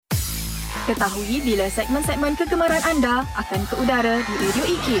Ketahui bila segmen-segmen kegemaran anda akan ke udara di Radio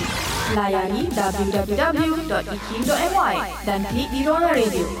IKIM. Layari www.ikim.my dan klik di ruangan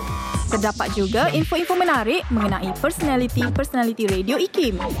radio. Terdapat juga info-info menarik mengenai personaliti Radio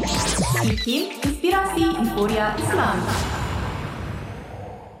IKIM. IKIM, Inspirasi Inforia Islam.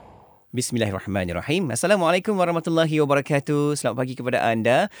 Bismillahirrahmanirrahim. Assalamualaikum warahmatullahi wabarakatuh. Selamat pagi kepada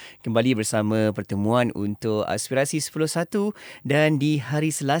anda. Kembali bersama pertemuan untuk Aspirasi 10.1 dan di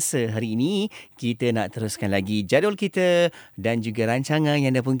hari Selasa hari ini kita nak teruskan lagi jadual kita dan juga rancangan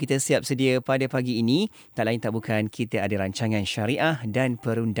yang dah pun kita siap sedia pada pagi ini. Tak lain tak bukan kita ada rancangan syariah dan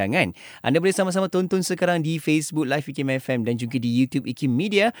perundangan. Anda boleh sama-sama tonton sekarang di Facebook Live IKIM FM dan juga di YouTube IKIM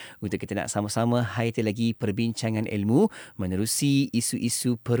Media untuk kita nak sama-sama hayati lagi perbincangan ilmu menerusi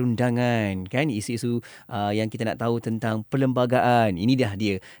isu-isu perundangan. Kan isu-isu yang kita nak tahu tentang perlembagaan. Ini dah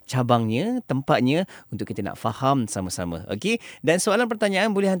dia cabangnya, tempatnya untuk kita nak faham sama-sama. Okey, dan soalan pertanyaan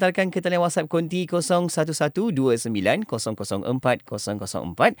boleh hantarkan ke talian WhatsApp konti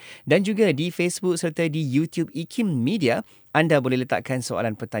 0112900404 dan juga di Facebook serta di YouTube IKIM Media. Anda boleh letakkan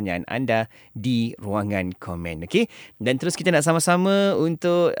soalan pertanyaan anda di ruangan komen. Okey? Dan terus kita nak sama-sama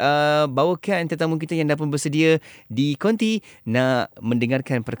untuk bawakan tetamu kita yang dah pun bersedia di konti nak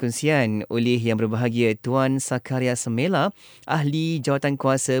mendengarkan perkongsian oleh yang berbahagia Tuan Sakaria Semela, Ahli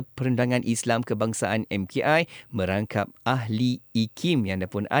Jawatankuasa Perundangan Islam Kebangsaan MKI, merangkap Ahli IKIM yang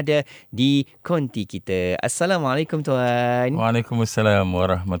dah pun ada di konti kita. Assalamualaikum Tuan. Waalaikumsalam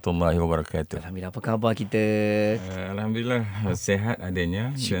warahmatullahi wabarakatuh. Alhamdulillah, apa khabar kita? Alhamdulillah sihat adanya.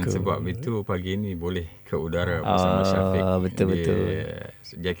 Syukur. Dan sebab itu pagi ini boleh ke udara bersama Syafiq. Betul-betul.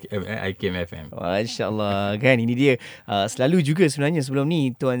 IKIM FM. Masya-Allah. Kan ini dia selalu juga sebenarnya sebelum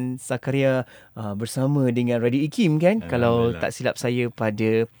ni Tuan Sakaria bersama dengan Radio IKIM kan. Kalau tak silap saya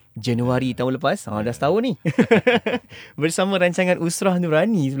pada Januari tahun lepas. Dah setahun ni. Bersama rancangan Usrah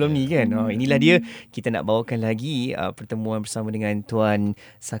Nurani sebelum ni kan. Inilah dia, kita nak bawakan lagi pertemuan bersama dengan Tuan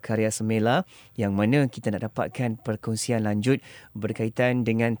Sakaria Semela yang mana kita nak dapatkan perkongsian lanjut berkaitan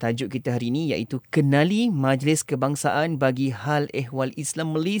dengan tajuk kita hari ini iaitu Kenali Majlis Kebangsaan bagi Hal Ehwal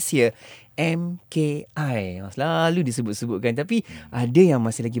Islam Malaysia, MKI. Selalu disebut-sebutkan, tapi ada yang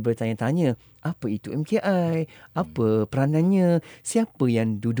masih lagi bertanya-tanya, apa itu MKI? Apa peranannya? Siapa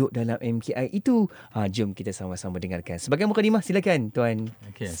yang duduk dalam MKI itu? Jom kita sama-sama dengarkan. Sebagai mukadimah, silakan Tuan.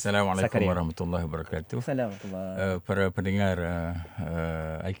 Okay. Assalamualaikum Sakaria. warahmatullahi wabarakatuh. Assalamualaikum. Para pendengar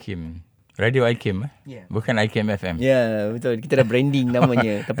IKIM, Radio IKIM, bukan IKIM FM. Ya, betul. Kita dah branding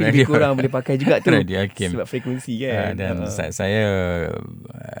namanya. Tapi lebih kurang boleh pakai juga tu. Radio IKIM. Sebab frekuensi kan. Dan saya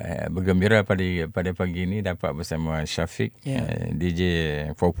bergembira pada pagi ini dapat bersama Syafiq, DJ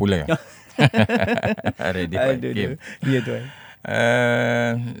popular. Radio IKIM. Ya Tuan.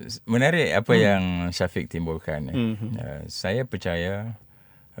 Menarik apa yang Syafiq timbulkan. Saya percaya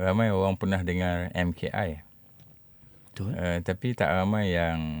ramai orang pernah dengar MKI. Betul. Tapi tak ramai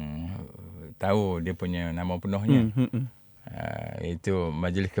yang tahu dia punya nama penuhnya. Itu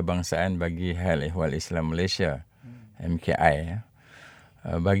Majlis Kebangsaan bagi Hal Ehwal Islam Malaysia, MKI.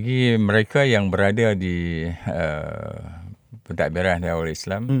 Bagi mereka yang berada di pentadbiran Darul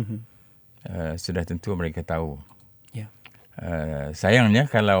Islam, sudah tentu mereka tahu. Sayangnya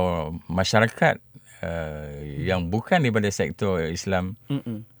kalau masyarakat yang bukan daripada sektor Islam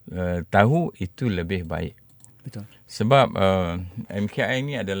tahu, itu lebih baik. Betul. Sebab MKI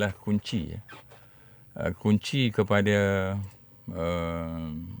ini adalah kunci kepada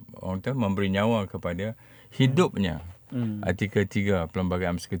orang tu memberi nyawa kepada hidupnya artikel 3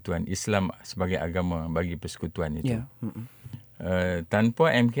 Perlembagaan Persekutuan Islam sebagai agama bagi persekutuan itu.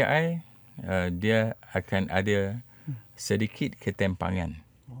 Tanpa MKI dia akan ada sedikit ketempangan.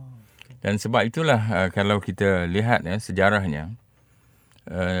 Dan sebab itulah kalau kita lihat sejarahnya,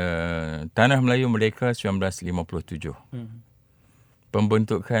 Tanah Melayu Merdeka 1957.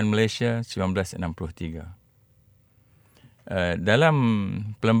 Pembentukan Malaysia 1963. Dalam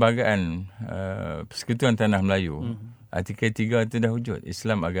Perlembagaan Persekutuan Tanah Melayu, artikel 3 itu dah wujud,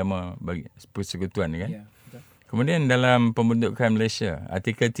 Islam agama bagi persekutuan kan. Kemudian dalam pembentukan Malaysia,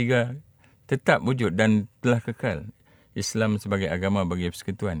 artikel 3 tetap wujud dan telah kekal, Islam sebagai agama bagi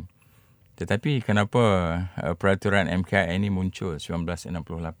persekutuan. Tetapi kenapa peraturan MKI ini muncul 1968?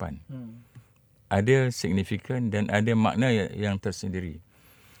 Ada signifikan dan ada makna yang tersendiri.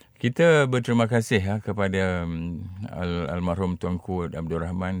 Kita berterima kasih kepada almarhum Tuanku Abdul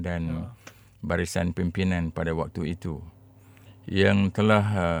Rahman dan barisan pimpinan pada waktu itu yang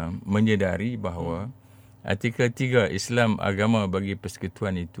telah menyedari bahawa artikel 3 Islam agama bagi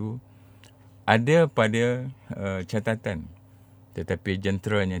persekutuan itu ada pada catatan, tetapi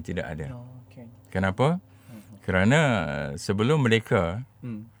jenteranya tidak ada. Kenapa? Kerana sebelum mereka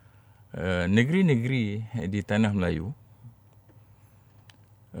negeri-negeri di tanah Melayu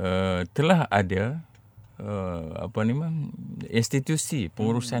telah ada institusi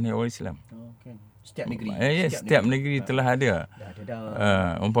pengurusan awal Islam. Setiap negeri. Setiap negeri telah ada.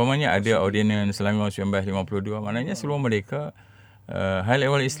 Umpamanya ada Ordinan Selangor 1952, maknanya seluruh Merdeka hal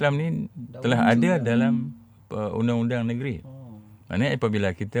ehwal Islam ni telah ada dalam undang-undang negeri. Maknanya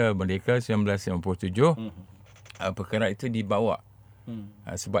apabila kita merdeka 1957, perkara itu dibawa.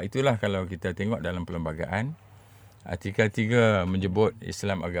 Sebab itulah kalau kita tengok dalam perlembagaan, Artikel 3 menyebut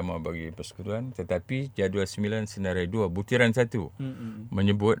Islam agama bagi persekutuan, tetapi jadual 9 senarai 2 butiran 1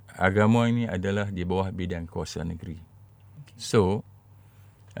 menyebut agama ini adalah di bawah bidang kuasa negeri. So,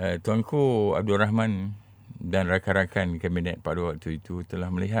 Tuanku Abdul Rahman dan rakan-rakan kabinet pada waktu itu telah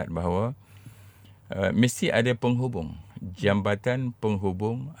melihat bahawa mesti ada penghubung, jambatan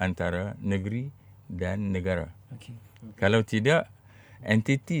penghubung antara negeri dan negara. Kalau tidak,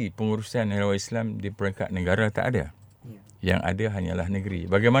 entiti pengurusan ehwal Islam di peringkat negara tak ada. Yang ada hanyalah negeri.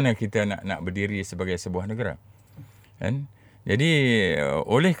 Bagaimana kita nak berdiri sebagai sebuah negara? Kan? Jadi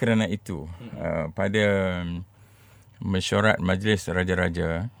oleh kerana itu, pada mesyuarat Majlis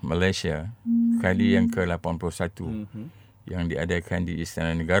Raja-Raja Malaysia kali yang ke-81 yang diadakan di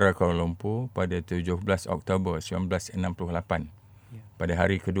Istana Negara Kuala Lumpur pada 17 Oktober 1968, pada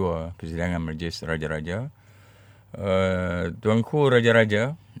hari kedua persidangan Majlis Raja-Raja, Tuanku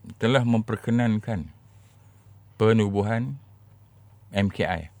Raja-Raja telah memperkenankan penubuhan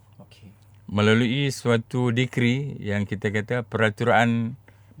MKI melalui suatu dekri yang kita kata peraturan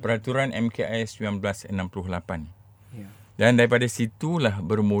MKI 1968. Dan daripada situlah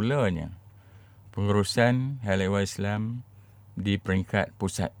bermulanya pengurusan hal ehwal Islam di peringkat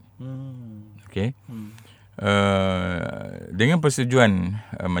pusat. Okey. Dengan persetujuan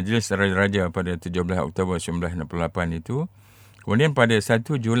Majlis Raja-Raja pada 17 Oktober 1968 itu, kemudian pada 1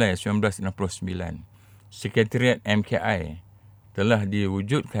 Julai 1969, Sekretariat MKI telah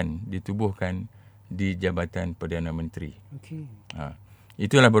diwujudkan, ditubuhkan di Jabatan Perdana Menteri.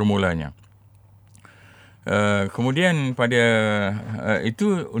 Itulah bermulanya. Kemudian pada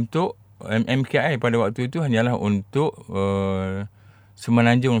itu untuk MKI pada waktu itu hanyalah untuk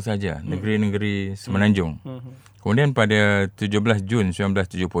Semenanjung saja, negeri-negeri Semenanjung. Kemudian pada 17 Jun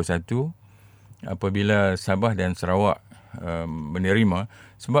 1971, apabila Sabah dan Sarawak menerima,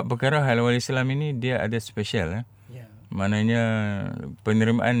 sebab perkara hal ehwal Islam ini dia ada spesial. Maknanya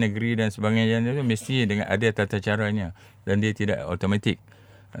penerimaan negeri dan sebagainya itu mesti dengan ada tata caranya dan dia tidak automatik.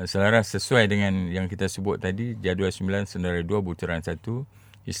 Selaras sesuai dengan yang kita sebut tadi, jadual 9 senarai 2 butiran 1,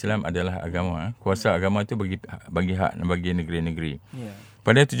 Islam adalah agama. Kuasa agama itu bagi hak bagi negeri-negeri.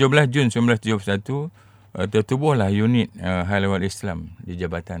 Pada 17 Jun 1971, tertubuhlah unit hal ehwal Islam di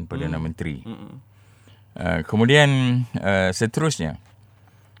Jabatan Perdana Menteri. Kemudian seterusnya,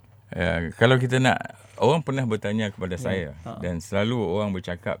 kalau kita nak, orang pernah bertanya kepada saya dan selalu orang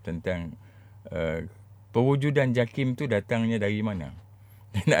bercakap tentang pewujudan JAKIM tu datangnya dari mana.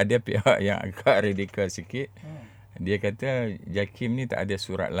 Dan ada pihak yang agak radikal sikit. Dia kata JAKIM ni tak ada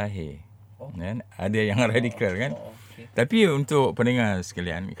surat lahir. Kan? Ada yang radikal kan. Tapi untuk pendengar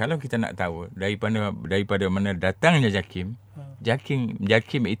sekalian, kalau kita nak tahu daripada mana datangnya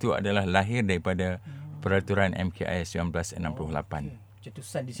JAKIM itu adalah lahir daripada peraturan MKI 1968.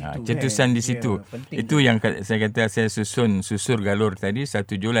 Cetusan di situ. Cetusan di situ. Itu yang saya kata saya susur galur tadi. 1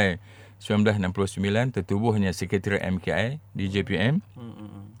 Julai 1969 tertubuhnya Sekretariat MKI di JPM.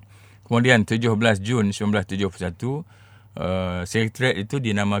 Kemudian 17 Jun 1971 Sekretariat itu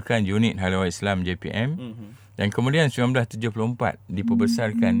dinamakan Unit Hal Ehwal Islam JPM. Dan kemudian 1974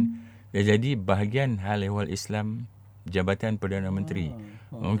 diperbesarkan dia jadi bahagian Hal Ehwal Islam Jabatan Perdana Menteri.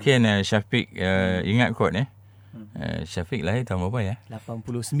 Mungkin Syafiq ingat kot Syafiq lahir tahun berapa ya?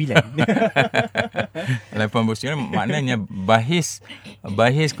 89. 89 maknanya bahis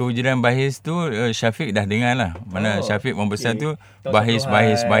kewujudan bahis tu Syafiq dah dengar lah. Mana Syafiq membesar tu bahis. Tahun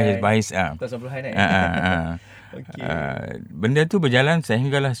 90-an Benda tu berjalan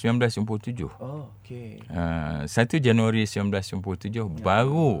sehinggalah 1997. 1 Januari 1997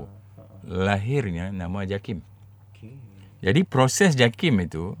 baru lahirnya nama JAKIM. Jadi proses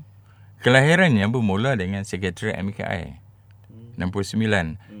JAKIM itu kelahirannya bermula dengan Sekretariat MKI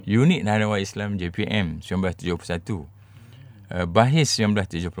 69, Unit Hal Ehwal Islam JPM 1971, Bahis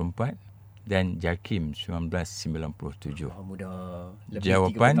 1974 dan JAKIM 1997.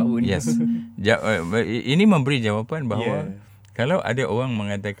 Jawapan yes. Ini memberi jawapan bahawa kalau ada orang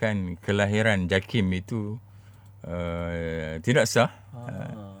mengatakan kelahiran JAKIM itu tidak sah,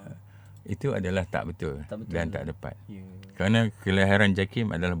 itu adalah tak betul dan tak tepat. Kerana kelahiran JAKIM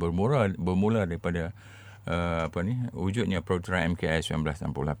adalah bermula daripada wujudnya Peraturan MKI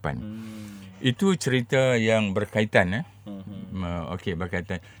 1968. Itu cerita yang berkaitan okey,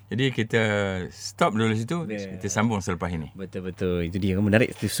 berkaitan. Jadi kita stop dulu situ, kita sambung selepas ini. Betul-betul. Itu dia,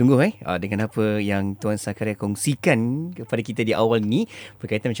 menarik sungguh dengan apa yang Tuan Zakaria kongsikan kepada kita di awal ni,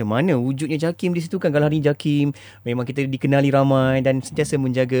 berkaitan macam mana wujudnya JAKIM di situ kan. Kalau hari JAKIM memang kita dikenali ramai dan sentiasa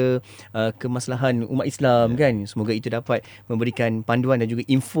menjaga kemaslahan umat Islam kan. Semoga itu dapat memberikan panduan dan juga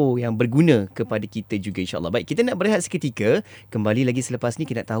info yang berguna kepada kita juga, insya-Allah. Baik, kita nak berehat seketika. Kembali lagi selepas ni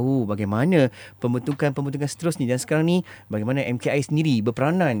kita nak tahu bagaimana pembentukan seterusnya, dan sekarang ni bagaimana MKI sendiri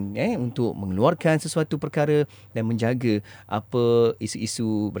berperanan untuk mengeluarkan sesuatu perkara dan menjaga apa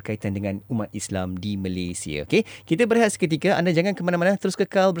isu-isu berkaitan dengan umat Islam di Malaysia. Okey, kita berehat seketika. Anda jangan ke mana-mana, terus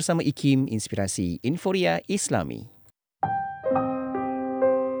kekal bersama IKIM Inspirasi Inforia Islami.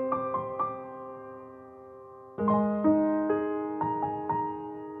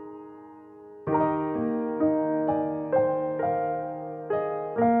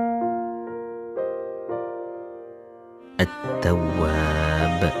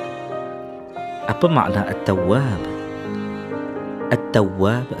 At-Tawwab. Apa makna At-Tawwab?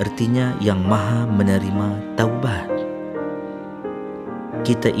 At-Tawwab artinya yang maha menerima taubat.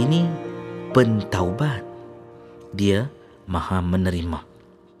 Kita ini pentaubat. Dia maha menerima.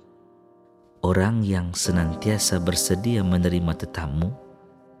 Orang yang senantiasa bersedia menerima tetamu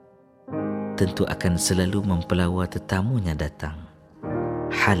tentu akan selalu mempelawar tetamunya datang.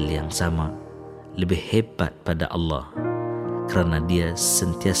 Hal yang sama lebih hebat pada Allah, kerana dia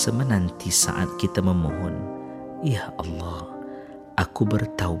sentiasa menanti saat kita memohon, "Ya Allah, aku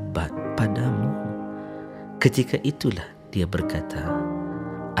bertaubat padamu." Ketika itulah dia berkata,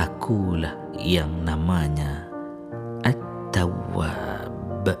 "Akulah yang namanya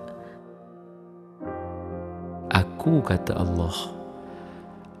At-Tawwab." Aku, kata Allah,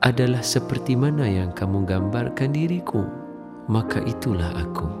 adalah seperti mana yang kamu gambarkan diriku, maka itulah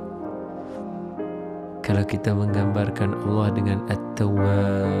aku. Kalau kita menggambarkan Allah dengan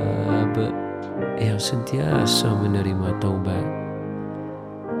At-Tawwab, yang sentiasa menerima taubat,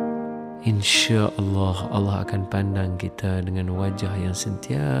 insya-Allah Allah akan pandang kita dengan wajah yang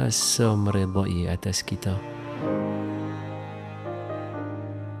sentiasa meredai atas kita.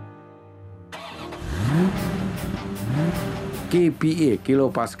 kPa,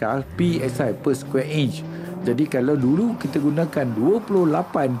 kilopascal, PSI per square inch. Jadi kalau dulu kita gunakan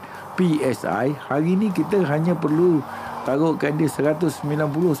 28 PSI, hari ni kita hanya perlu taruhkan dia 190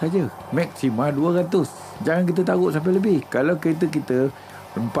 saja. Maksima 200. Jangan kita taruh sampai lebih. Kalau kereta kita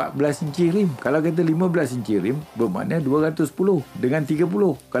 14 inci rim, kalau kereta 15 inci rim, bermakna 210 dengan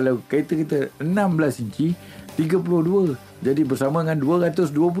 30. Kalau kereta kita 16 inci, 32. Jadi bersama dengan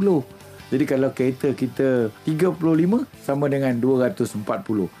 220. Jadi kalau kereta kita 35 sama dengan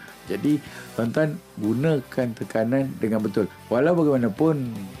 240. Jadi tuan-tuan gunakan tekanan dengan betul. Walau bagaimanapun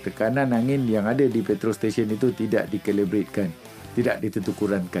tekanan angin yang ada di petrol station itu tidak dikalibratekan, tidak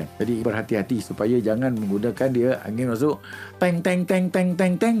ditentukurankan. Jadi berhati-hati supaya jangan menggunakan dia angin masuk teng teng teng teng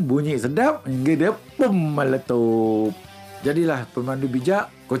teng teng, bunyi sedap hingga dia meletup. Jadilah pemandu bijak,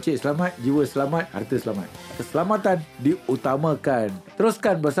 kocek selamat, jiwa selamat, harta selamat. Keselamatan diutamakan.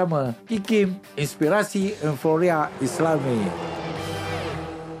 Teruskan bersama IKIM Inspirasi Inforia Islami.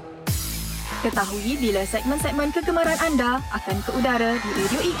 Ketahui bila segmen-segmen kegemaran anda akan ke udara di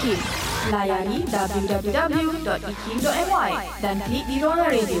Radio IKIM. Layari www.ikim.my dan klik di ruangan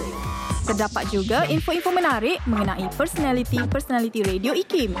radio. Terdapat juga info-info menarik mengenai personaliti Radio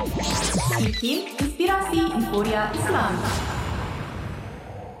IKIM. IKIM Inspirasi Inforia Islam.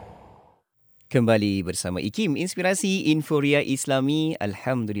 Kembali bersama IKIM Inspirasi Inforia Islami.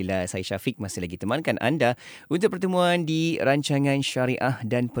 Alhamdulillah, saya Syafiq masih lagi temankan anda untuk pertemuan di rancangan Syariah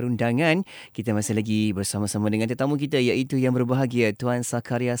dan Perundangan. Kita masih lagi bersama-sama dengan tetamu kita, iaitu yang berbahagia Tuan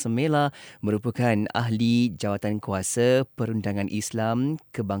Zakaria Semela, merupakan ahli Jawatan Kuasa Perundangan Islam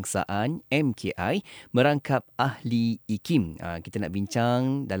Kebangsaan MKI, merangkap ahli IKIM. Kita nak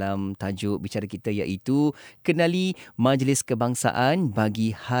bincang dalam tajuk bicara kita, iaitu kenali Majlis Kebangsaan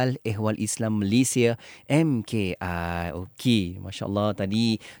bagi Hal Ehwal Islam Malaysia MKI. Okey, Masya-Allah,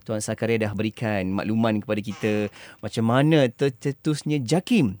 tadi Tuan Zakaria dah berikan makluman kepada kita macam mana tercetusnya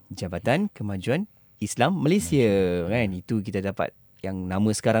JAKIM, Jabatan Kemajuan Islam Malaysia, kan? Itu kita dapat yang nama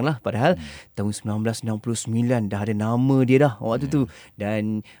sekarang lah, padahal tahun 1969 dah ada nama dia dah waktu tu,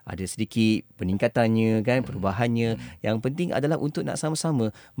 dan ada sedikit peningkatannya, kan, perubahannya. Yang penting adalah untuk nak sama-sama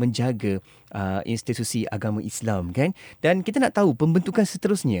menjaga institusi agama Islam, kan? Dan kita nak tahu pembentukan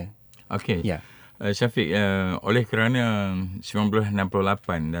seterusnya. Okey. Ya. Syafiq, oleh kerana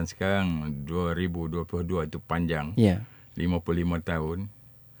 1968 dan sekarang 2022 itu panjang, 55 tahun,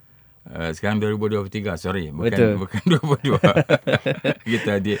 Sekarang 2023, sorry, Betul. bukan 22.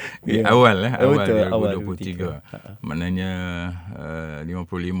 Kita awal Betul, 2023. Maknanya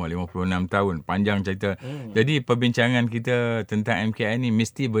 56 tahun, panjang cerita. Jadi perbincangan kita tentang MKI ni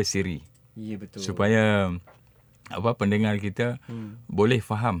mesti bersiri. Ya, betul. Supaya pendengar kita boleh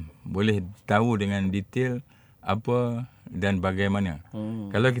faham, boleh tahu dengan detail apa dan bagaimana.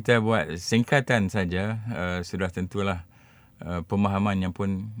 Kalau kita buat singkatan saja, sudah tentulah pemahamannya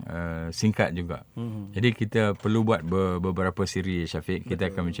pun singkat juga. Jadi kita perlu buat beberapa siri, Syafiq. Kita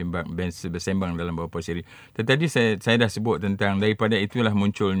akan bersembang dalam beberapa siri. Tadi saya dah sebut tentang daripada itulah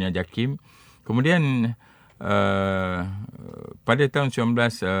munculnya JAKIM. Kemudian pada tahun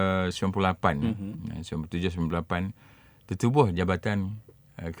 1998, 97-98, tertubuh Jabatan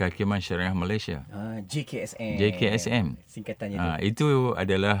Kehakiman Syariah Malaysia. JKSM. Singkatannya tu. Itu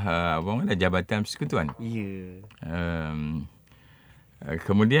adalah Jabatan Persekutuan. Ya.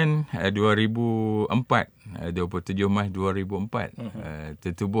 Kemudian 2004, 27 Mac 2004,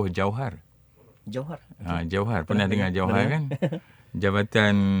 tertubuh Jauhar. Jauhar. Pernah dengar Jauhar kan?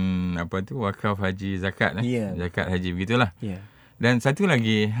 Jabatan Wakaf Haji Zakat. Zakat Haji, begitulah. Ya. Dan satu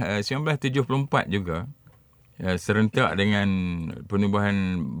lagi, 1974 juga, serentak dengan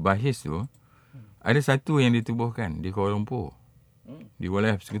penubuhan BAHIS tu, ada satu yang ditubuhkan di Kuala Lumpur, di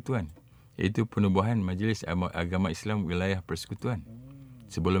wilayah Persekutuan, iaitu penubuhan Majlis Agama Islam Wilayah Persekutuan.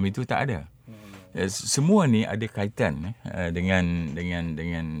 Sebelum itu tak ada. Semua ni ada kaitan dengan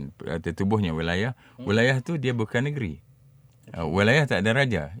tertubuhnya wilayah. Wilayah tu dia bukan negeri. Wilayah tak ada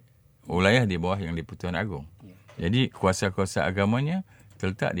raja. Wilayah di bawah Yang di-Pertuan Agong. Jadi kuasa-kuasa agamanya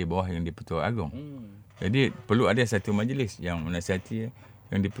terletak di bawah Yang di-Pertuan Agong. Jadi perlu ada satu majlis yang menasihati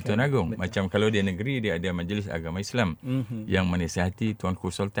Yang di-Pertuan Agong. Macam kalau dia negeri, dia ada Majlis Agama Islam yang menasihati Tuanku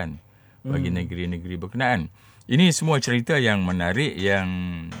Sultan bagi negeri-negeri berkenaan. Ini semua cerita yang menarik, yang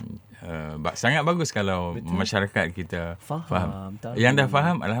sangat bagus kalau masyarakat kita faham. Yang dah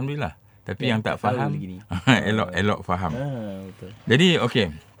faham, alhamdulillah. Tapi yang tak faham, elok faham. Betul. Jadi, okey.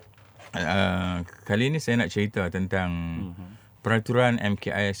 Kali ini saya nak cerita tentang Peraturan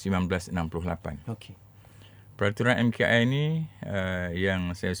MKI 1968. Okey. Peraturan MKI ni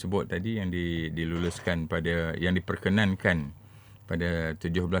yang saya sebut tadi, yang diluluskan yang diperkenankan pada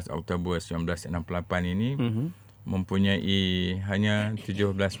 17 Oktober 1968 ini, mempunyai hanya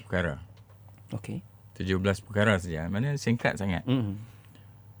 17 perkara. Okey. 17 perkara saja. Maknanya singkat sangat.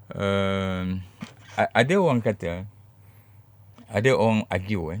 Ada orang kata, ada orang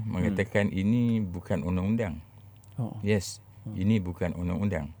argue mengatakan ini bukan undang-undang. Yes, ini bukan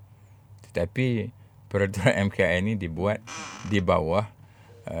undang-undang. Tetapi peraturan MKI ini dibuat di bawah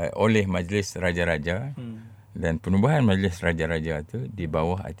oleh Majlis Raja-Raja, dan penubuhan Majlis Raja-Raja itu di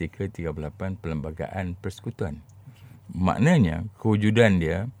bawah Artikel 38 Perlembagaan Persekutuan. Maknanya kewujudan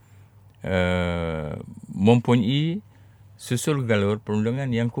dia mempunyai susul galur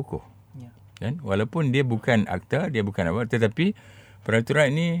perundangan yang kukuh. Kan? Walaupun dia bukan akta, dia bukan apa, tetapi peraturan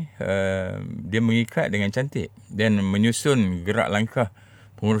ini dia mengikat dengan cantik dan menyusun gerak langkah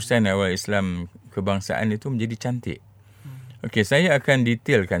pengurusan awal Islam kebangsaan itu menjadi cantik. Okey, saya akan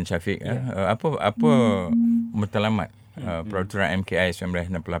detailkan, Syafiq, apa matlamat peraturan MKI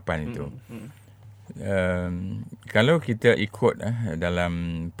 1968 itu. Kalau kita ikut dalam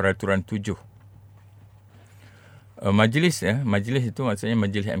peraturan 7, majlis itu maksudnya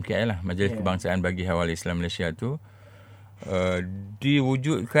majlis MKI lah, Majlis Kebangsaan bagi Hawal Islam Malaysia itu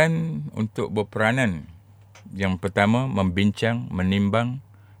diwujudkan untuk berperanan, yang pertama, membincang, menimbang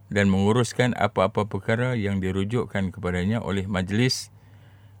dan menguruskan apa-apa perkara yang dirujukkan kepadanya oleh majlis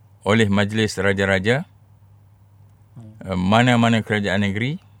raja-raja, mana-mana kerajaan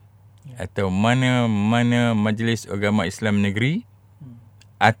negeri atau mana-mana majlis agama Islam negeri,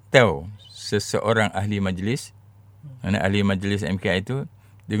 atau seseorang ahli majlis, ahli majlis MKI itu,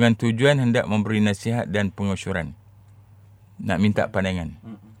 dengan tujuan hendak memberi nasihat dan pengusyuran, nak minta pandangan.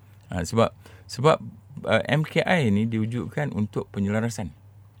 Sebab MKI ini diwujudkan untuk penyelarasan.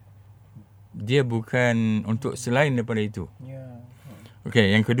 Dia bukan untuk selain daripada itu.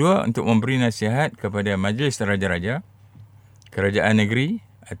 Okey, yang kedua, untuk memberi nasihat kepada Majlis Raja-Raja, Kerajaan Negeri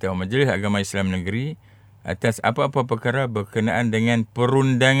atau Majlis Agama Islam Negeri atas apa-apa perkara berkenaan dengan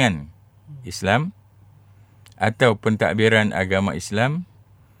perundangan Islam atau pentadbiran agama Islam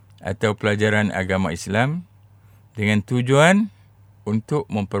atau pelajaran agama Islam, dengan tujuan untuk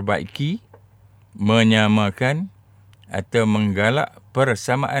memperbaiki, menyamakan atau menggalak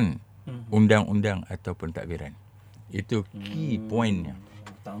persamaan undang-undang atau pentadbiran. Itu key pointnya.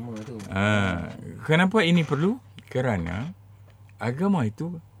 Utama tu. Kenapa ini perlu? Kerana agama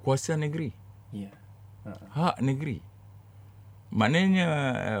itu kuasa negeri. Ya. Hak negeri. Maknanya,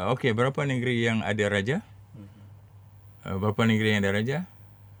 okey, berapa negeri yang ada raja? Berapa negeri yang ada raja?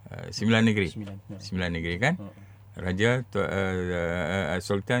 9 negeri. 9 negeri kan? Raja,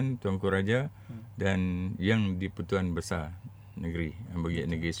 Sultan, Tuanku Raja dan yang di-Pertuan Besar negeri, yang bagi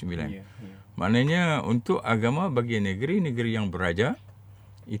negeri 9. Maknanya untuk agama bagi negeri-negeri yang beraja,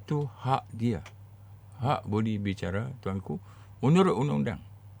 itu hak dia. Hak boleh bicara tuanku menurut undang-undang.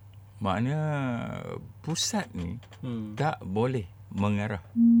 Maknanya pusat ni tak boleh mengarah.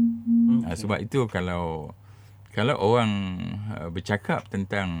 Sebab itu kalau orang bercakap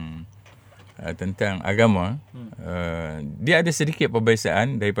tentang agama, dia ada sedikit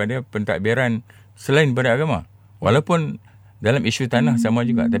perbezaan daripada pentadbiran selain pada agama. Walaupun dalam isu tanah sama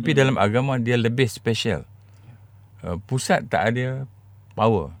juga, tapi dalam agama dia lebih special. Pusat tak ada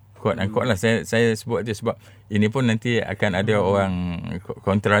power. Quote unquote lah, saya sebut itu sebab ini pun nanti akan ada orang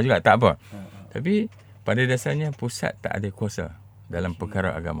kontra juga, tak apa. Tapi pada dasarnya pusat tak ada kuasa dalam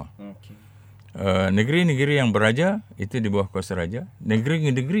perkara agama. Negeri-negeri yang beraja itu di bawah kuasa raja.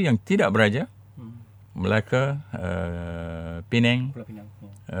 Negeri-negeri yang tidak beraja, Melaka, Penang,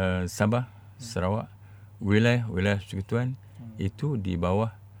 Sabah, Sarawak, wilayah persekutuan, itu di bawah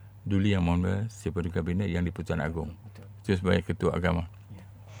Duli Yang Mulia Si Paduka Kabinet yang di-Pertuan Agong. Itu sebagai ketua agama.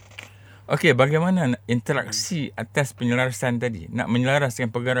 Okey, bagaimana interaksi atas penyelarasan tadi? Nak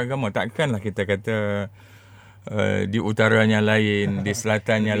menyelaraskan perkara agama, takkanlah kita kata di utaranya lain, di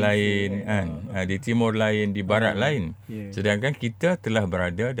selatannya lain, di timur lain, di barat lain. Sedangkan kita telah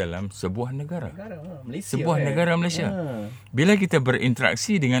berada dalam sebuah negara. Negara Malaysia. Bila kita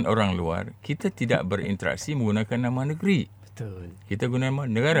berinteraksi dengan orang luar, kita tidak berinteraksi menggunakan nama negeri. Betul. Kita guna nama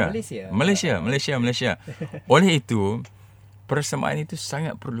negara. Malaysia. Oleh itu, persamaan itu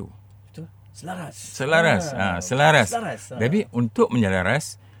sangat perlu. Selaras. Tapi untuk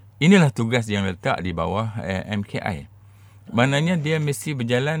menyelaras, inilah tugas yang letak di bawah MKI. Maknanya dia mesti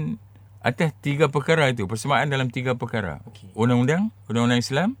berjalan atas 3 perkara itu. Persamaan dalam 3 perkara. Undang-undang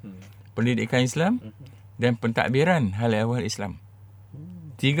Islam, pendidikan Islam dan pentadbiran hal ehwal Islam.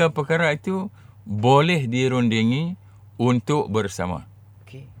 3 perkara itu boleh dirundingi untuk bersama.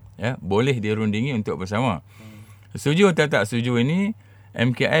 Ya, boleh dirundingi untuk bersama. Setuju atau tak setuju ini,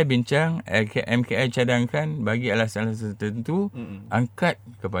 MKI bincang, MKI cadangkan bagi alasan-alasan tertentu, angkat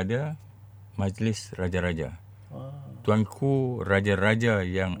kepada Majlis Raja-Raja. Tuanku raja-raja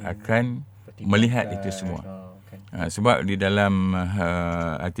yang akan melihat itu semua. Sebab di dalam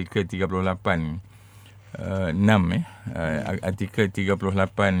artikel 38 artikel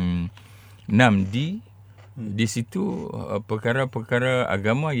 38 6D, di situ perkara-perkara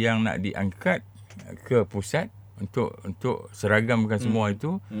agama yang nak diangkat ke pusat untuk seragamkan semua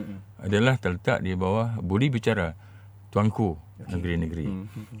itu adalah terletak di bawah budi bicara tuanku negeri-negeri.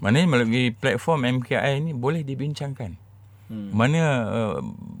 Maknanya melalui platform MKI ini boleh dibincangkan. Mana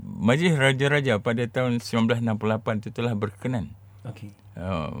Majlis Raja-Raja pada tahun 1968 itu telah berkenan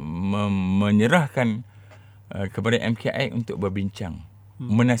menyerahkan kepada MKI untuk berbincang,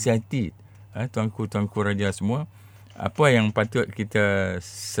 menasihati tuanku-tuanku raja semua apa yang patut kita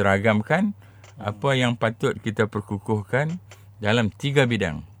seragamkan, apa yang patut kita perkukuhkan dalam 3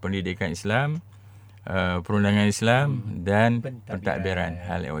 bidang: pendidikan Islam, perundangan Islam dan pentadbiran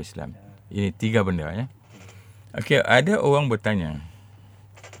hal ehwal Islam. Ini 3 benda ya. Okey, ada orang bertanya,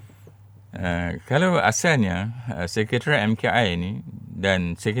 kalau asalnya sekretariat MKI ini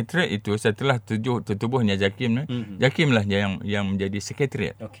dan sekretariat itu setelah tertubuhnya JAKIM, JAKIM lah yang menjadi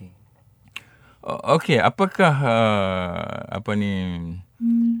sekretariat. Okey, apakah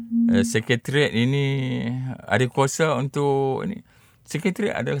sekretariat ini ada kuasa untuk ini?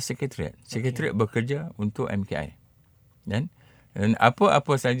 Sekretariat adalah sekretariat. Sekretariat bekerja untuk MKI. Dan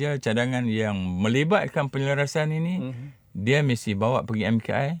apa-apa saja cadangan yang melibatkan penyelarasan ini, dia mesti bawa pergi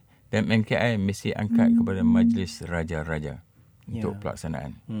MKI dan MKI mesti angkat kepada Majlis Raja-Raja untuk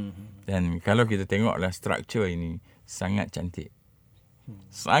pelaksanaan. Dan kalau kita tengoklah struktur ini sangat cantik.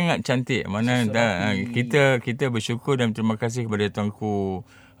 Sangat cantik. Mana kita bersyukur dan terima kasih kepada tuanku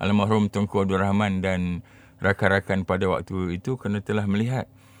almarhum Tuanku Abdul Rahman dan rakan-rakan pada waktu itu kerana telah melihat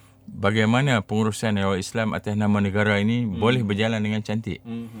bagaimana pengurusan ehwal Islam atas nama negara ini boleh berjalan dengan cantik.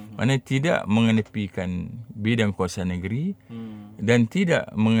 Mana tidak mengenepikan bidang kuasa negeri dan tidak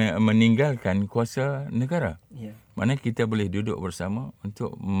meninggalkan kuasa negara. Mana kita boleh duduk bersama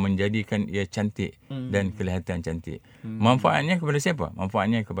untuk menjadikan ia cantik dan kelihatan cantik. Manfaatnya kepada siapa?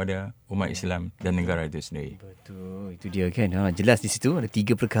 Manfaatnya kepada umat Islam dan negara itu sendiri. Betul, itu dia kan. Jelas di situ ada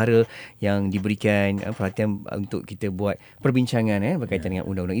 3 perkara yang diberikan perhatian untuk kita buat perbincangan berkaitan dengan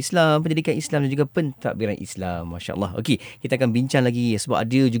undang-undang Islam, pendidikan Islam dan juga pentadbiran Islam. Masya-Allah. Okey, kita akan bincang lagi sebab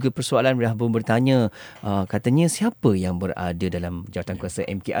ada juga persoalan yang bertanya, katanya siapa yang berada dalam jawatankuasa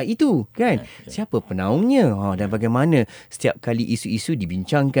MKI itu kan? Siapa penaungnya? Dan bagaimana setiap kali isu-isu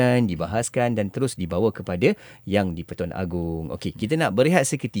dibincangkan, dibahaskan dan terus dibawa kepada yang di-Pertuan Agong. Okey, kita nak berehat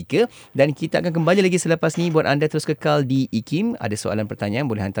seketika dan kita akan kembali lagi selepas ni. Buat anda terus kekal di IKIM. Ada soalan pertanyaan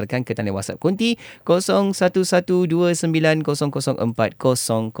boleh hantarkan ke talian WhatsApp Konti 01129004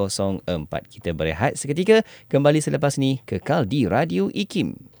 Kita berehat seketika, kembali selepas ni, kekal di Radio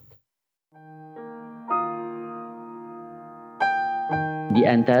IKIM. Di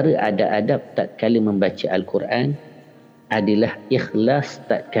antara adab-adab tatkala membaca Al-Quran adalah ikhlas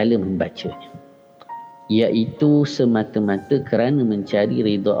tatkala membacanya, iaitu semata-mata kerana mencari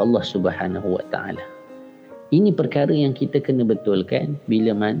redha Allah Subhanahu Wa Taala. Ini perkara yang kita kena betulkan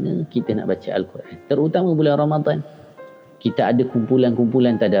bila mana kita nak baca Al-Quran. Terutama bulan Ramadan, kita ada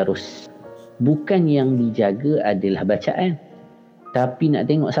kumpulan-kumpulan tadarus. Bukan yang dijaga adalah bacaan, tapi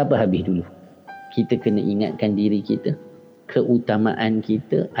nak tengok siapa habis dulu. Kita kena ingatkan diri kita, keutamaan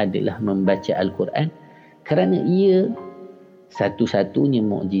kita adalah membaca Al-Quran kerana ia satu-satunya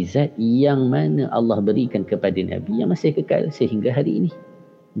mukjizat yang mana Allah berikan kepada Nabi yang masih kekal sehingga hari ini.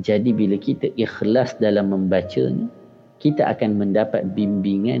 Jadi bila kita ikhlas dalam membacanya, kita akan mendapat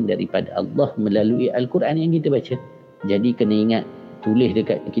bimbingan daripada Allah melalui Al-Quran yang kita baca. Jadi kena ingat, tulis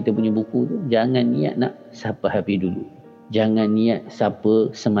dekat kita punya buku tu, jangan niat nak siapa habis dulu. Jangan niat siapa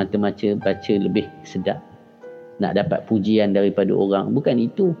semata-mata baca lebih sedap, nak dapat pujian daripada orang. Bukan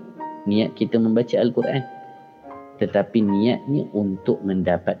itu niat kita membaca Al-Quran, tetapi niatnya untuk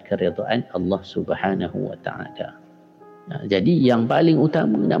mendapat keredaan Allah Subhanahu Wa Taala. Jadi yang paling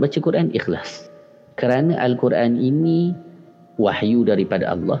utama nak baca Quran, ikhlas. Kerana Al-Quran ini wahyu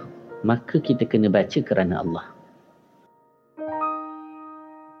daripada Allah, maka kita kena baca kerana Allah.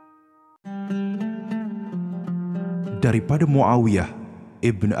 Daripada Muawiyah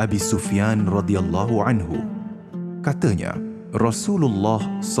ibn Abi Sufyan radhiyallahu anhu, katanya Rasulullah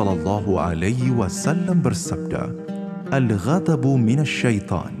sallallahu alaihi wasallam bersabda, "Al-ghadabu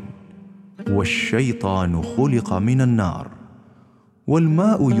minasyaitan, wasyaitanu khuliqa minan nar, wal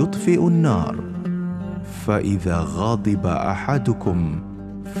ma'u yutfi'u an-nar, fa idza ghadiba ahadukum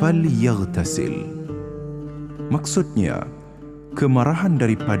falyaghtasil." Maksudnya, kemarahan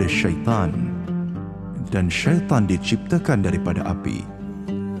daripada syaitan, dan syaitan diciptakan daripada api,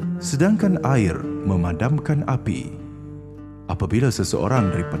 sedangkan air memadamkan api. Apabila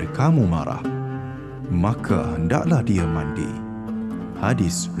seseorang daripada kamu marah, maka hendaklah dia mandi.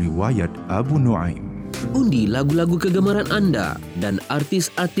 Hadis riwayat Abu Nuaim. Undi lagu-lagu kegemaran anda dan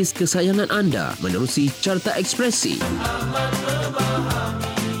artis-artis kesayangan anda menerusi Carta Ekspresi.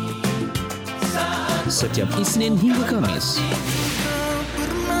 Setiap Isnin hingga Khamis.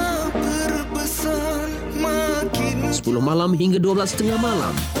 10 malam hingga 12.30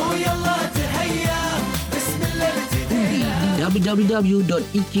 malam. Undi di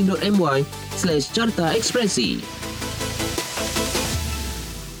www.ikim.my/Carta Ekspresi.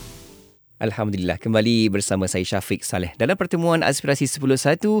 Alhamdulillah, kembali bersama saya Syafiq Saleh dalam pertemuan Aspirasi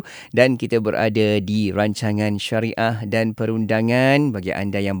 10.1 dan kita berada di rancangan Syariah dan Perundangan. Bagi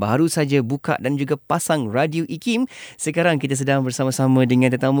anda yang baru saja buka dan juga pasang Radio IKIM, sekarang kita sedang bersama-sama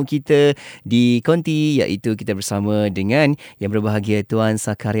dengan tetamu kita di Konti, iaitu kita bersama dengan yang berbahagia Tuan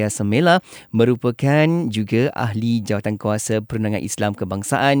Zakaria Semela, merupakan juga ahli Jawatankuasa Perundangan Islam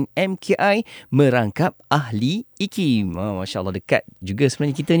Kebangsaan MKI, merangkap ahli IKIM. Masya Allah, dekat juga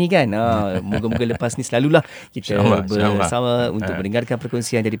sebenarnya kita ni kan. Moga-moga lepas ni selalulah kita bersama untuk mendengarkan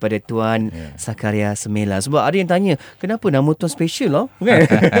perkongsian daripada Tuan Zakaria Semela. Sebab ada yang tanya, kenapa nama Tuan special lah kan?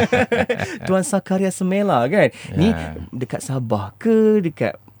 Tuan Zakaria Semela kan? Ni dekat Sabah ke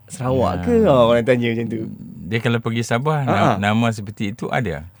dekat Sarawak ke? Orang tanya macam tu. Dia kalau pergi Sabah, nama seperti itu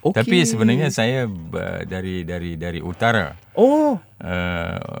ada. Okay. Tapi sebenarnya saya dari utara.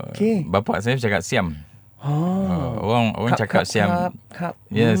 Bapa saya cakap Siam. Orang cakap Siam.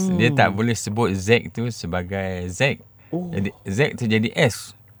 Yes, dia tak boleh sebut Z tu sebagai Z. Jadi Z tu jadi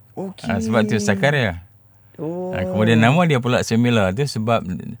S. Sebab tu Zakaria. Kemudian nama dia pula Semela tu sebab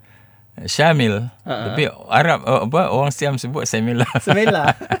Syamil. Tapi Arab orang Siam sebut Semila.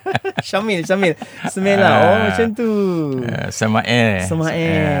 Semela. Syamil. Semela. Macam tu. Samael.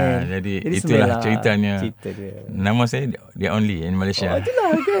 Jadi itulah Semela. ceritanya. Cerita dia. Nama saya The Only in Malaysia.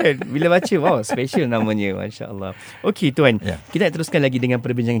 Itulah kan. Bila baca, special namanya. Masya Allah. Okey Tuan, kita nak teruskan lagi dengan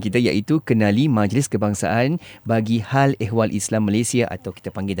perbincangan kita, iaitu kenali Majlis Kebangsaan bagi Hal Ehwal Islam Malaysia, atau kita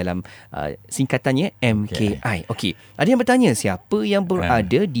panggil dalam singkatannya MKI. Okey. Ada yang bertanya, siapa yang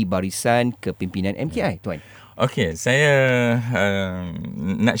berada di barisan kepimpinan MKI, Tuan? Okey, saya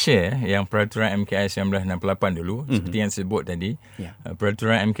nak share yang peraturan MKI 1968 dulu. Seperti yang sebut tadi,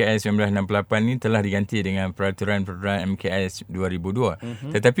 peraturan MKI 1968 ni telah diganti dengan peraturan MKI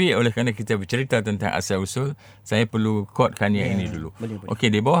 2002. Tetapi oleh kerana kita bercerita tentang asal-usul, saya perlu quotekan yang ini dulu. Okey,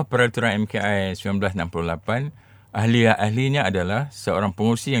 di bawah peraturan MKI 1968, ahli-ahlinya adalah seorang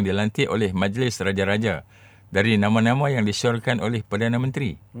pengurusi yang dilantik oleh Majlis Raja-Raja dari nama-nama yang disyorkan oleh Perdana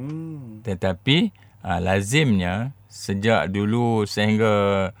Menteri. Tetapi lazimnya sejak dulu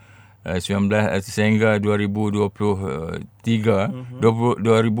sehingga 2023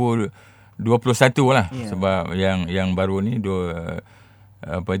 2021 lah, sebab yang baru ni 10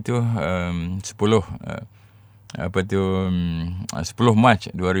 Mac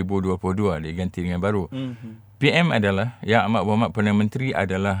 2022 diganti dengan baru. PM adalah Yang Amat Berhormat Perdana Menteri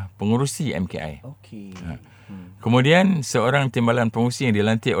adalah pengurusi MKI. Kemudian seorang timbalan pengurusi yang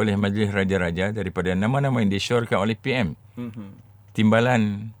dilantik oleh Majlis Raja-Raja daripada nama-nama yang disyorkan oleh PM.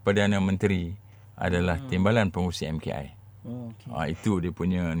 Timbalan Perdana Menteri adalah timbalan pengurusi MKI. Itu dia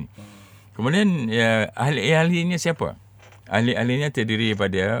punya ni. Kemudian ahli-ahlinya siapa? Ahli-ahlinya terdiri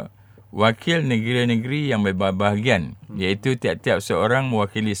daripada wakil negeri-negeri yang berbahagian, iaitu tiap-tiap seorang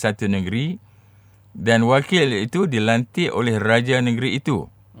mewakili satu negeri, dan wakil itu dilantik oleh raja negeri itu.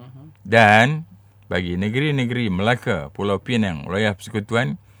 Dan bagi negeri-negeri Melaka, Pulau Pinang, Wilayah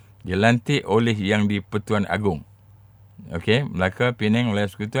Persekutuan, dilantik oleh Yang di-Pertuan Agong. Okey, Melaka, Penang, Wilayah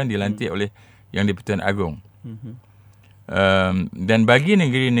Persekutuan dilantik oleh Yang di-Pertuan Agong. Dan bagi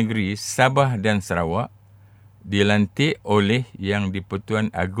negeri-negeri Sabah dan Sarawak, dilantik oleh Yang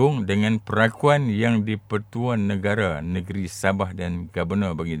di-Pertuan Agong dengan perakuan Yang di-Pertuan Negara Negeri Sabah dan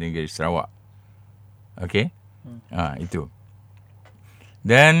Gubernur bagi negeri Sarawak. Okey? Itu.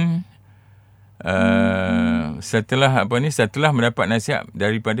 Dan setelah mendapat nasihat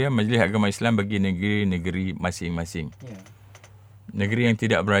daripada Majlis Agama Islam bagi negeri-negeri masing-masing. Negeri yang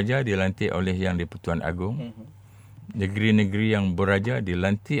tidak beraja dilantik oleh Yang di-Pertuan Agong. Negeri-negeri yang beraja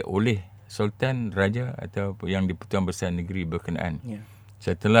dilantik oleh Sultan Raja atau Yang di-Pertuan Besar negeri berkenaan.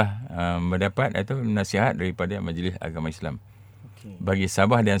 Setelah mendapat atau nasihat daripada Majlis Agama Islam. Bagi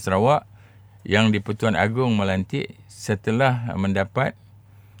Sabah dan Sarawak, Yang di-Pertuan Agong melantik setelah mendapat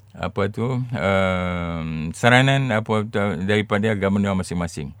saranan daripada gubernur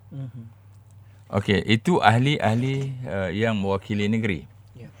masing-masing. Okey, itu ahli-ahli yang mewakili negeri.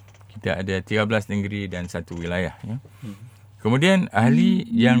 Kita ada 13 negeri dan 1 wilayah. Kemudian ahli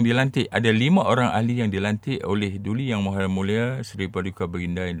yang dilantik, ada 5 orang ahli yang dilantik oleh Duli Yang Maha Mulia Seri Paduka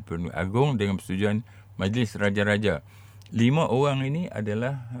Baginda Yang di-Pertuan Agong dengan persetujuan Majlis Raja-Raja. 5 orang ini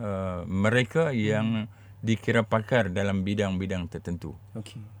adalah mereka yang dikira pakar dalam bidang-bidang tertentu.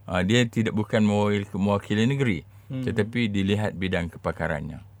 Dia bukan mewakili negeri, tetapi dilihat bidang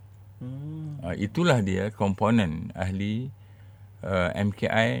kepakarannya. Itulah dia komponen ahli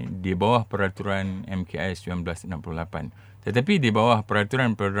MKI di bawah peraturan MKI 1968. Tetapi di bawah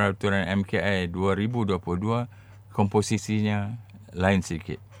peraturan MKI 2022, komposisinya lain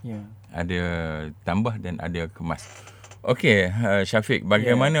sedikit. Ada tambah dan ada kemas. Okey, Syafiq,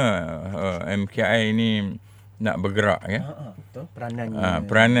 bagaimana MKI ini nak bergerak Betul.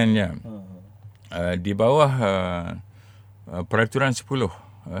 Peranannya. Di bawah peraturan 10,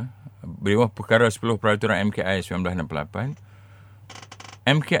 di bawah perkara 10 peraturan MKI 1968,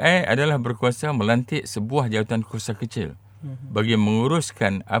 MKI adalah berkuasa melantik sebuah jawatan kuasa kecil bagi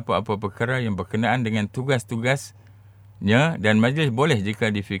menguruskan apa-apa perkara yang berkenaan dengan tugas-tugasnya, dan majlis boleh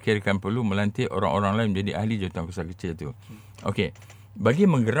jika difikirkan perlu melantik orang-orang lain menjadi ahli jawatan kuasa kecil itu. Okey, bagi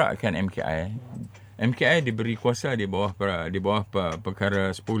menggerakkan MKI diberi kuasa di bawah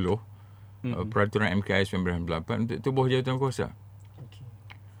perkara 10 peraturan MKI 1968 untuk tubuh jawatan kuasa.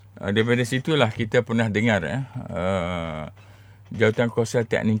 Daripada situlah kita pernah dengar jawatan kuasa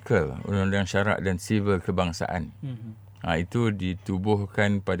teknikal, undang-undang syarak dan sivil kebangsaan. Itu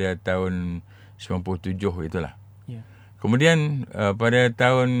ditubuhkan pada tahun 97 itulah. Kemudian pada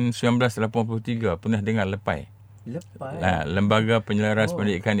tahun 1983 pernah dengar LEPAI. Lembaga Penyelaras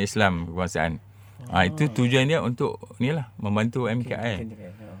Pendidikan Islam Kebangsaan. Itu tujuan dia untuk membantu MKI.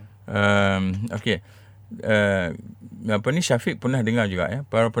 Okey. Syafiq pernah dengar juga ya.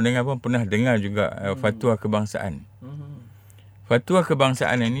 Para pendengar pun pernah dengar juga fatwa kebangsaan. Fatwa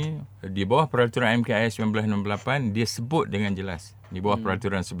kebangsaan ini di bawah peraturan MKI 1968 dia sebut dengan jelas di bawah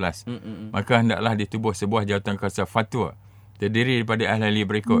peraturan 11. Maka hendaklah ditubuh sebuah jawatankuasa fatwa terdiri daripada ahli-ahli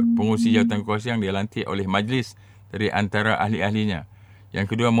berikut. Pengurusi jawatankuasa yang dilantik oleh majlis dari antara ahli-ahlinya.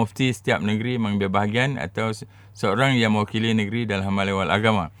 Yang kedua, mufti setiap negeri mengambil bahagian atau seorang yang mewakili negeri dalam hal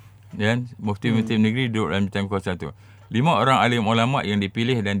agama. Dan mufti-mufti negeri duduk dalam jawatankuasa itu. 5 orang alim ulama yang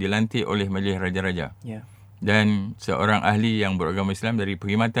dipilih dan dilantik oleh majlis raja-raja. Dan seorang ahli yang beragama Islam dari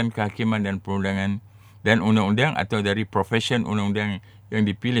perkhidmatan kehakiman dan perundangan dan undang-undang atau dari profesion undang-undang yang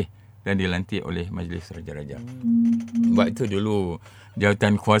dipilih dan dilantik oleh majlis raja-raja. Sebab itu dulu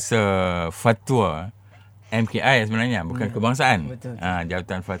jawatan kuasa fatwa MKI sebenarnya, bukan kebangsaan.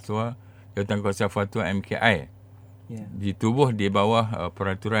 Jawatan kuasa fatwa MKI ditubuh di bawah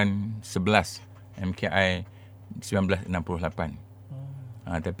peraturan 11 MKI 1968.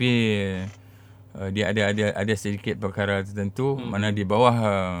 Tapi dia ada sedikit perkara tertentu mana di bawah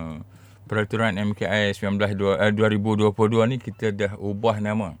peraturan MKI 2022 ni kita dah ubah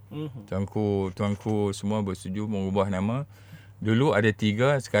nama. Tuanku semua bersetuju mengubah nama. Dulu ada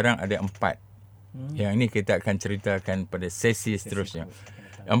 3, sekarang ada 4. Yang ni kita akan ceritakan pada sesi seterusnya.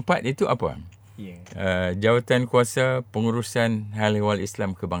 4 itu apa? Jawatan kuasa pengurusan hal ehwal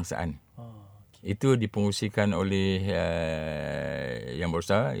Islam kebangsaan. Itu dipengurusikan oleh yang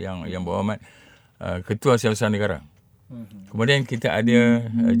berusaha, yang berhormat Ketua Siasat Negara. Kemudian kita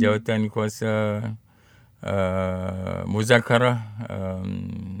ada jawatan kuasa muzakarah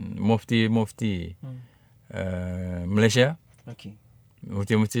mufti-mufti Malaysia.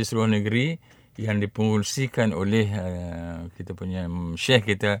 Mufti-mufti seluruh negeri yang dipengurusikan oleh kita punya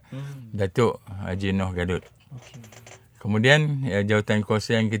Syekh kita Datuk Haji Noh Gadut. Kemudian jawatan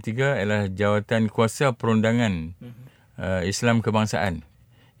kuasa yang ketiga adalah jawatan kuasa perundangan Islam kebangsaan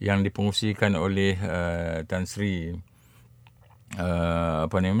yang dipengurusikan oleh Tan Sri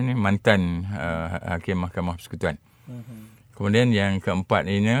mantan Hakim Mahkamah Persekutuan. Kemudian yang keempat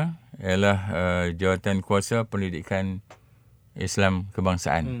ini ialah jawatan kuasa pendidikan Islam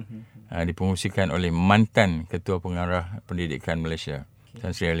kebangsaan. Dipengurusikan oleh mantan Ketua Pengarah Pendidikan Malaysia,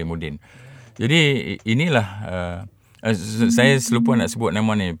 Tan Sri Alimuddin. Jadi inilah saya selupa nak sebut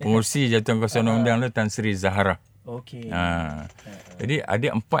nama ni. Pengurusi jawatan kuasa undang-undang Tan Sri Zahara. Jadi ada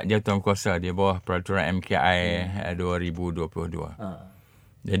 4 jawatan kuasa di bawah peraturan MKI 2022.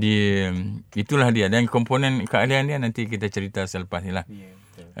 Jadi itulah dia, dan komponen keahlian dia nanti kita cerita selepas ni lah.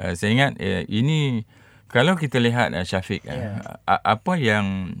 Saya ingat ini kalau kita lihat Syafiq, apa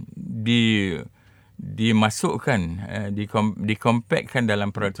yang dimasukkan, dikompakkan dalam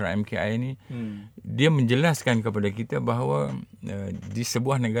peraturan MKI ini, dia menjelaskan kepada kita bahawa di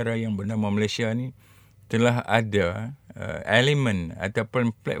sebuah negara yang bernama Malaysia ni telah ada elemen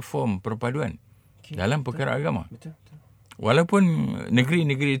ataupun platform perpaduan dalam perkara agama. Walaupun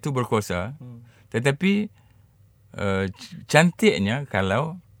negeri-negeri itu berkuasa, tetapi cantiknya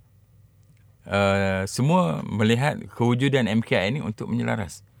kalau semua melihat kewujudan MKI ini untuk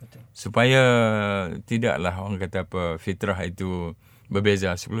menyelaras. Supaya tidaklah orang kata fitrah itu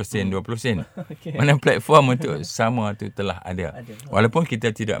berbeza 10 sen, 20 sen. Mana platform untuk sama itu telah ada. Walaupun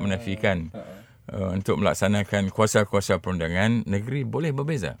kita tidak menafikan untuk melaksanakan kuasa-kuasa perundangan, negeri boleh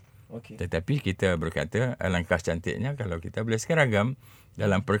berbeza. Tetapi kita berkata alangkah cantiknya kalau kita boleh seragam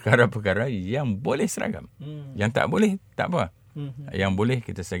dalam perkara-perkara yang boleh seragam. Yang tak boleh, tak apa. Yang boleh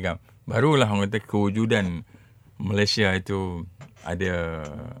kita seragam. Barulah orang kata kewujudan Malaysia itu ada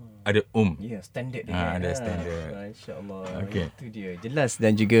standard dia. Ada standard. Masya-Allah. Itu dia. Jelas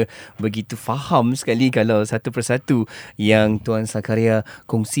dan juga begitu faham sekali kalau satu persatu yang Tuan Zakaria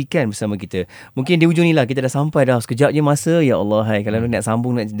kongsikan bersama kita. Mungkin di ujung ni lah kita dah sampai dah. Sekejap je masa. Ya Allah, kalau nak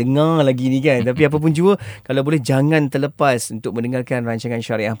sambung nak dengar lagi ni kan. Tapi apa pun jua, kalau boleh jangan terlepas untuk mendengarkan rancangan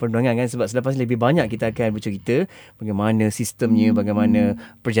Syariah Perundangan kan, sebab selepas lebih banyak kita akan bercerita bagaimana sistemnya, bagaimana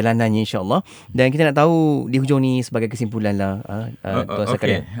perjalanannya, insya-Allah. Dan kita nak tahu di hujung ni sebagai kesimpulan lah Tuan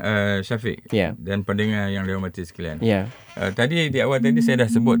Zakaria. Syafiq dan pendengar yang dihormati sekalian. Tadi di awal tadi saya dah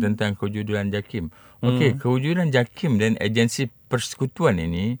sebut tentang kewujudan JAKIM. Kewujudan JAKIM dan agensi persekutuan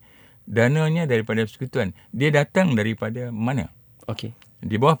ini, dananya daripada persekutuan. Dia datang daripada mana?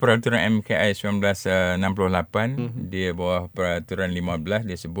 Di bawah peraturan MKI 1968, di bawah peraturan 15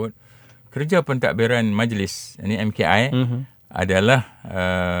 dia sebut kerja pentadbiran majlis, ini MKI adalah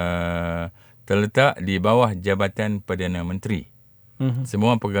terletak di bawah Jabatan Perdana Menteri.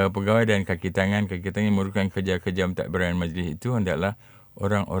 Semua pegawai-pegawai dan kaki tangan memerlukan kerja-kerja mentadbiran majlis itu hendaklah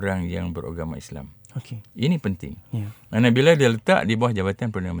orang-orang yang beragama Islam. Okey. Ini penting. Ya. Mana bila dia letak di bawah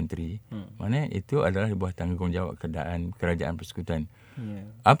Jabatan Perdana Menteri, mana itu adalah di bawah tanggungjawab kerajaan persekutuan. Ya.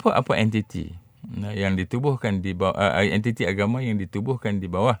 Apa entiti yang ditubuhkan di bawah entiti agama yang ditubuhkan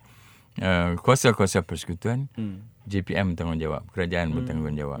di bawah kuasa-kuasa persekutuan, JPM bertanggungjawab, kerajaan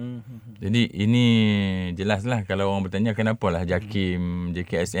bertanggungjawab. Jadi ini jelaslah kalau orang bertanya kenapalah JAKIM,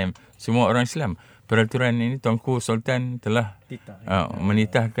 JKSM, semua orang Islam. Peraturan ini Tuanku Sultan telah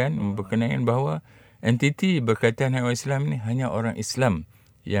menitahkan berkenaan bahawa entiti berkaitan dengan Islam ni hanya orang Islam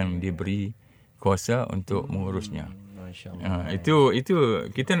yang diberi kuasa untuk mengurusnya. Itu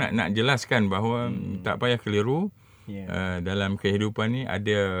kita nak jelaskan bahawa tak payah keliru. Dalam kehidupan ni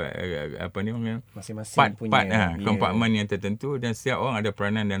ada masing-masing punya kompaktmen yang tertentu dan setiap orang ada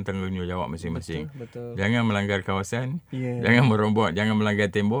peranan dan tanggungjawab masing-masing. Betul. Jangan melanggar kawasan, jangan merombak, jangan melanggar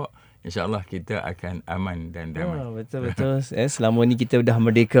tembok. InsyaAllah kita akan aman dan damai. Betul. Selama ni kita dah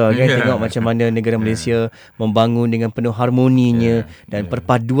merdeka kan. Tengok macam mana negara Malaysia membangun dengan penuh harmoninya dan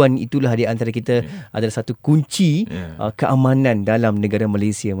perpaduan itulah di antara kita adalah satu kunci keamanan dalam negara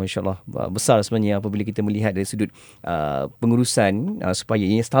Malaysia. Masya Allah. Besar sebenarnya apabila kita melihat dari sudut pengurusan supaya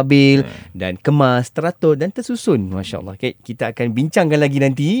ia stabil dan kemas, teratur dan tersusun. Masya Allah. Okay, kita akan bincangkan lagi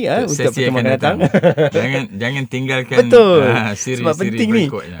nanti untuk pertemuan akan datang. Jangan tinggalkan siri-siri sebab penting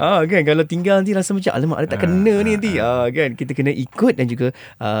berikutnya. Kan kalau tinggal nanti rasa macam alamak ada tak kena ni nanti kan kita kena ikut dan juga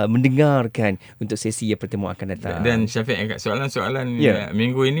mendengarkan untuk sesi pertemuan akan datang. Dan Syafiq, soalan-soalan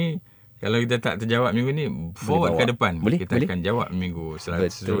minggu ini kalau kita tak terjawab minggu ni, forward ke depan. Kita akan jawab minggu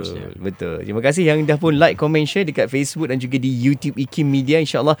seterusnya. Betul. Terima kasih yang dah pun like, comment, share dekat Facebook dan juga di YouTube IKIM Media.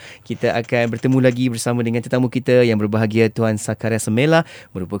 InsyaAllah kita akan bertemu lagi bersama dengan tetamu kita yang berbahagia, Tuan Sakaria Semela,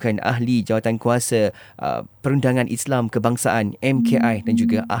 merupakan ahli jawatan-kuasa Perundangan Islam Kebangsaan MKI dan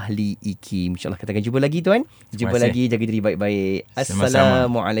juga ahli IKIM. InsyaAllah kita akan jumpa lagi, Tuan. Jumpa lagi, jaga diri baik-baik.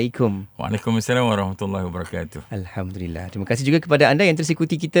 Assalamualaikum. Waalaikumsalam warahmatullahi wabarakatuh. Alhamdulillah. Terima kasih juga kepada anda yang terus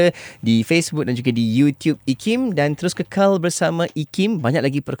ikuti kita di Facebook dan juga di YouTube IKIM dan terus kekal bersama IKIM. Banyak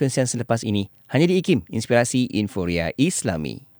lagi perkongsian selepas ini. Hanya di IKIM, Inspirasi Inforia Islami.